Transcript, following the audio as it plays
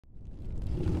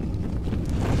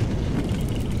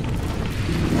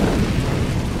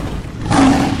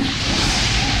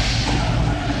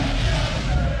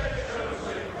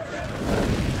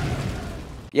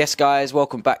Yes guys,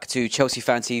 welcome back to Chelsea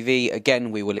Fan TV.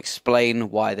 Again, we will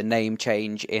explain why the name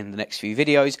change in the next few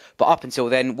videos. But up until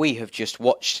then, we have just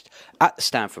watched at the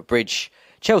Stamford Bridge,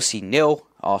 Chelsea 0,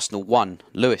 Arsenal 1.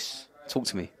 Lewis, talk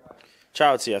to me.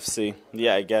 Charity FC,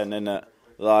 yeah, again, innit?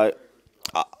 Like,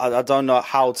 I don't know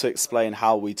how to explain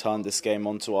how we turned this game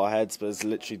onto our heads, but it's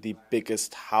literally the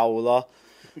biggest howler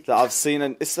that I've seen.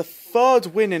 And it's the third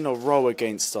win in a row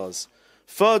against us.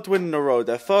 Third win in a row.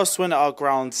 Their first win at our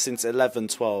ground since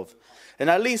 11-12. And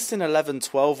at least in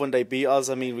 11-12, when they beat us,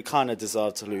 I mean, we kind of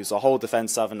deserved to lose. Our whole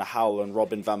defence having a howl and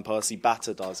Robin van Persie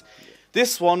battered us.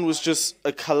 This one was just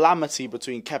a calamity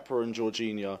between Kepa and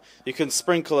Jorginho. You can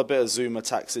sprinkle a bit of Zouma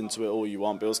tax into it all you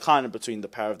want, but it was kind of between the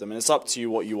pair of them, and it's up to you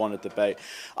what you want to debate.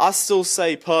 I still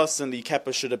say, personally,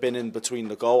 Kepa should have been in between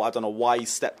the goal. I don't know why he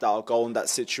stepped out of goal in that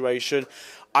situation.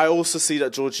 I also see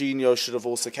that Jorginho should have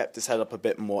also kept his head up a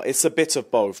bit more. It's a bit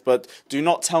of both, but do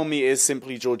not tell me it is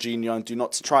simply Jorginho, and do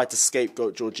not try to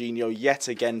scapegoat Jorginho yet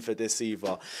again for this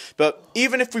either. But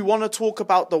even if we want to talk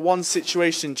about the one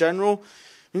situation in general,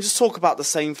 we just talk about the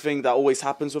same thing that always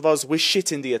happens with us. We're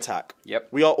shit in the attack. Yep.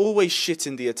 We are always shit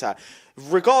in the attack.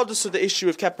 Regardless of the issue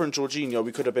with Kepa and Jorginho,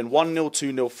 we could have been 1-0,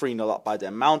 2-0, 3-0 up by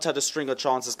then. Mount had a string of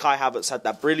chances. Kai Havertz had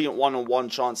that brilliant one-on-one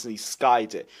chance and he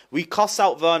skied it. We cussed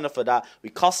out Werner for that. We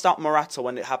cussed out Morata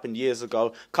when it happened years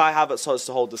ago. Kai Havertz has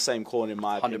to hold the same corner in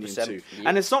my opinion too. Yeah.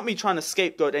 And it's not me trying to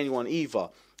scapegoat anyone either.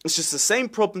 It's just the same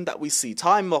problem that we see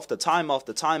time after time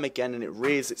after time again, and it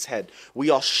rears its head.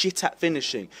 We are shit at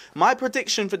finishing. My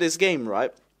prediction for this game,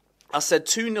 right, I said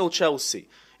 2-0 Chelsea.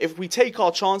 If we take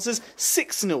our chances,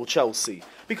 6-0 Chelsea.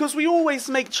 Because we always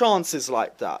make chances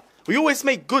like that. We always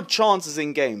make good chances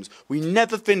in games. We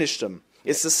never finish them.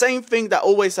 It's the same thing that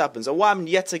always happens. And what happened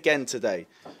yet again today?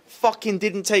 Fucking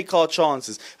didn't take our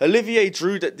chances. Olivier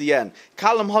Giroud at the end.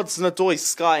 Callum Hudson-Odoi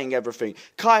skying everything.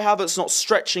 Kai Havertz not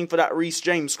stretching for that Reece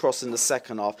James cross in the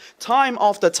second half. Time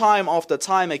after time after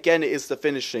time again it is the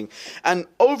finishing. And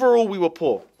overall we were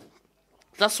poor.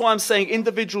 That's why I'm saying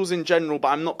individuals in general, but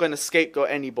I'm not going to scapegoat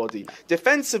anybody.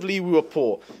 Defensively, we were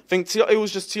poor. I think it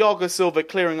was just Thiago Silva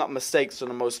clearing up mistakes for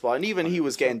the most part, and even he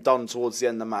was getting done towards the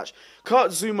end of the match. Kurt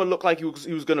Zouma looked like he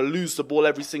was going to lose the ball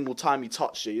every single time he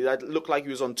touched it. It looked like he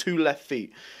was on two left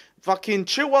feet. Fucking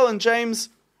Chilwell and James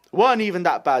weren't even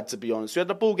that bad, to be honest. We had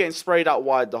the ball getting sprayed out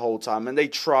wide the whole time, and they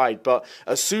tried. But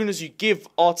as soon as you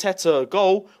give Arteta a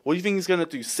goal, what do you think he's going to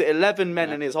do? Sit 11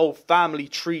 men and his whole family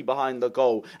tree behind the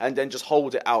goal and then just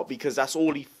hold it out because that's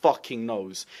all he fucking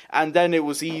knows. And then it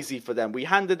was easy for them. We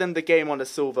handed them the game on a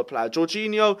silver platter.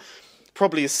 Jorginho,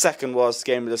 probably his second worst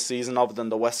game of the season other than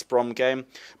the West Brom game.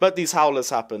 But these howlers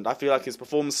happened. I feel like his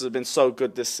performances have been so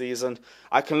good this season.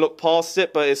 I can look past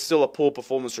it, but it's still a poor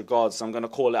performance regardless. I'm going to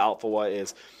call it out for what it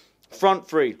is. Front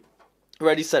three.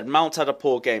 Already said, Mount had a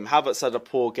poor game. Havertz had a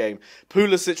poor game.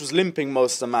 Pulisic was limping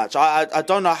most of the match. I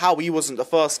don't know how he wasn't the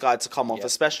first guy to come off,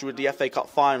 especially with the FA Cup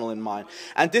final in mind.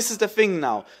 And this is the thing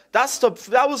now. That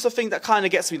was the thing that kind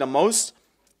of gets me the most.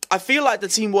 I feel like the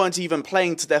team weren't even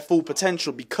playing to their full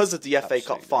potential because of the FA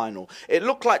Cup final. It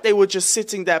looked like they were just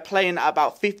sitting there playing at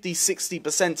about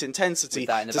 50-60% intensity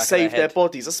to save their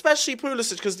bodies. Especially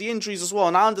Pulisic because the injuries as well.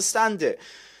 And I understand it.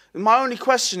 My only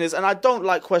question is, and I don't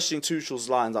like questioning Tuchel's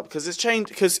lineup because it's changed,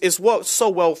 because it's worked so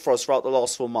well for us throughout the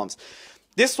last 4 months.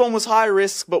 This one was high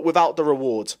risk, but without the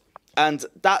reward, and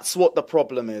that's what the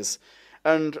problem is.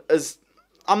 And as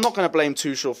I'm not going to blame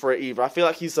Tuchel for it either. I feel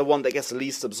like he's the one that gets the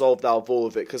least absolved out of all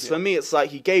of it. Because for me, it's like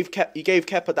he gave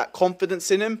Kepa that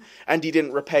confidence in him, and he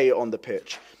didn't repay it on the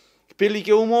pitch. Billy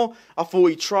Gilmour, I thought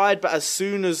he tried, but as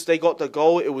soon as they got the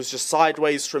goal, it was just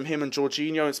sideways from him and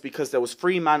Jorginho. It's because there was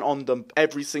 3 men on them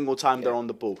every single time they're on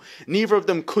the ball. Neither of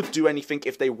them could do anything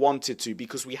if they wanted to,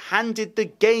 because we handed the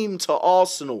game to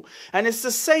Arsenal. And it's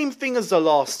the same thing as the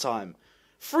last time.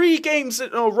 3 games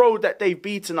in a row that they've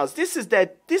beaten us. This is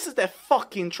their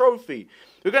fucking trophy.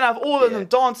 We're going to have all of them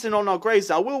dancing on our graves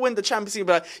now. We'll win the Champions League.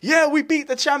 But like, yeah, we beat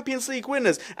the Champions League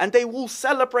winners. And they will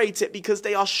celebrate it because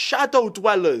they are shadow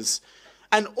dwellers.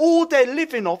 And all they're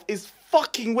living off is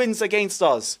fucking wins against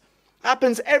us.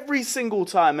 Happens every single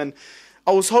time. And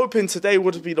I was hoping today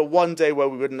would be the one day where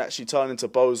we wouldn't actually turn into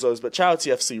bozos. But Charity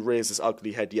FC rears its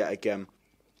ugly head yet again.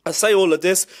 I say all of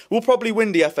this, we'll probably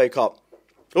win the FA Cup.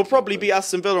 We'll probably beat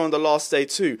Aston Villa on the last day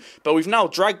too. But we've now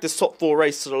dragged this top 4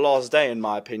 race to the last day, in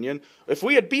my opinion. If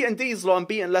we had beaten these lot and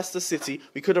beaten Leicester City,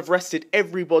 we could have rested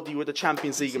everybody with the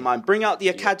Champions League in mind. Bring out the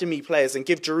academy players and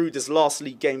give Giroud his last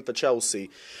league game for Chelsea.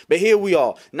 But here we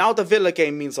are. Now the Villa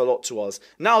game means a lot to us.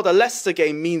 Now the Leicester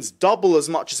game means double as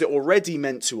much as it already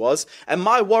meant to us. And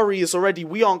my worry is already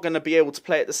we aren't going to be able to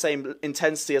play at the same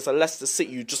intensity as a Leicester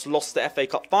City who just lost the FA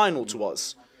Cup final to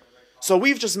us. So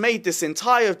we've just made this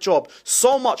entire job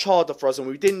so much harder for us, and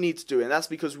we didn't need to do it. And that's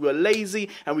because we were lazy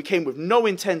and we came with no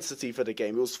intensity for the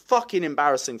game. It was fucking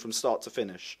embarrassing from start to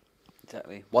finish.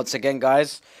 Exactly. Once again,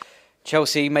 guys,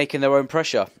 Chelsea making their own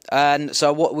pressure. And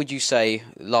so what would you say,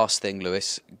 last thing,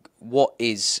 Lewis, what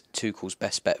is Tuchel's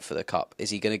best bet for the Cup? Is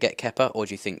he going to get Kepa, or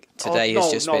do you think today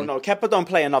has just been... No, Kepa don't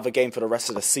play another game for the rest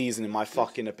of the season, in my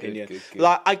fucking opinion. Good.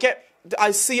 Like,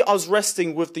 I see us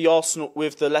resting with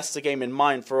the Leicester game in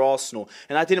mind for Arsenal,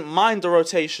 and I didn't mind the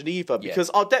rotation either,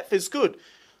 because our depth is good.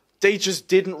 They just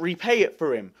didn't repay it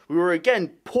for him. We were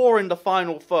again poor in the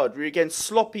final third. We were again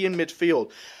sloppy in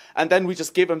midfield. And then we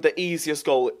just give him the easiest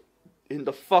goal in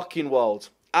the fucking world.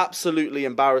 Absolutely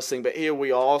embarrassing, but here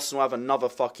we are. Arsenal have another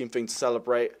fucking thing to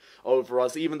celebrate over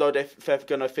us, even though they're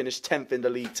going to finish 10th in the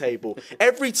league table.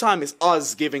 Every time it's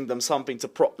us giving them something to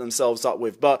prop themselves up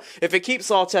with. But if it keeps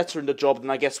Arteta in the job, then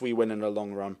I guess we win in the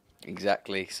long run.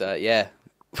 Exactly. So, yeah.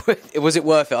 Was it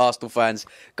worth it, Arsenal fans?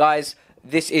 Guys,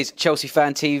 this is Chelsea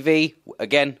Fan TV.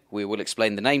 Again, we will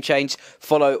explain the name change.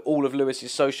 Follow all of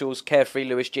Lewis's socials, Carefree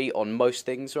Lewis G, on most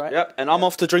things, right? Yep, and I'm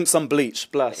off to drink some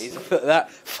bleach. Bless. That.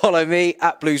 Follow me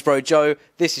at BluesBro Joe.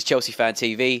 This is Chelsea Fan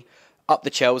TV. Up the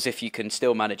Chels if you can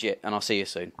still manage it, and I'll see you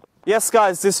soon. Yes,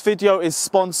 guys, this video is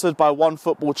sponsored by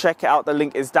OneFootball. Check it out. The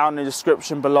link is down in the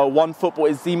description below. OneFootball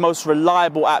is the most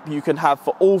reliable app you can have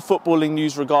for all footballing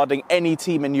news regarding any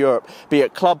team in Europe, be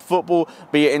it club football,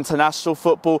 be it international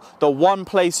football. The one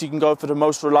place you can go for the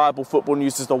most reliable football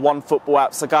news is the OneFootball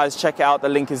app. So, guys, check it out. The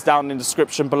link is down in the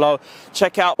description below.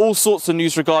 Check out all sorts of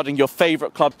news regarding your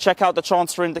favourite club. Check out the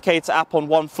Transfer Indicator app on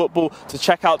OneFootball to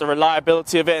check out the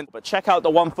reliability of it. But check out the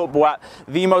OneFootball app,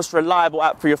 the most reliable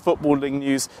app for your footballing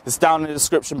news. It's down in the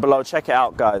description below. Check it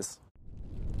out, guys.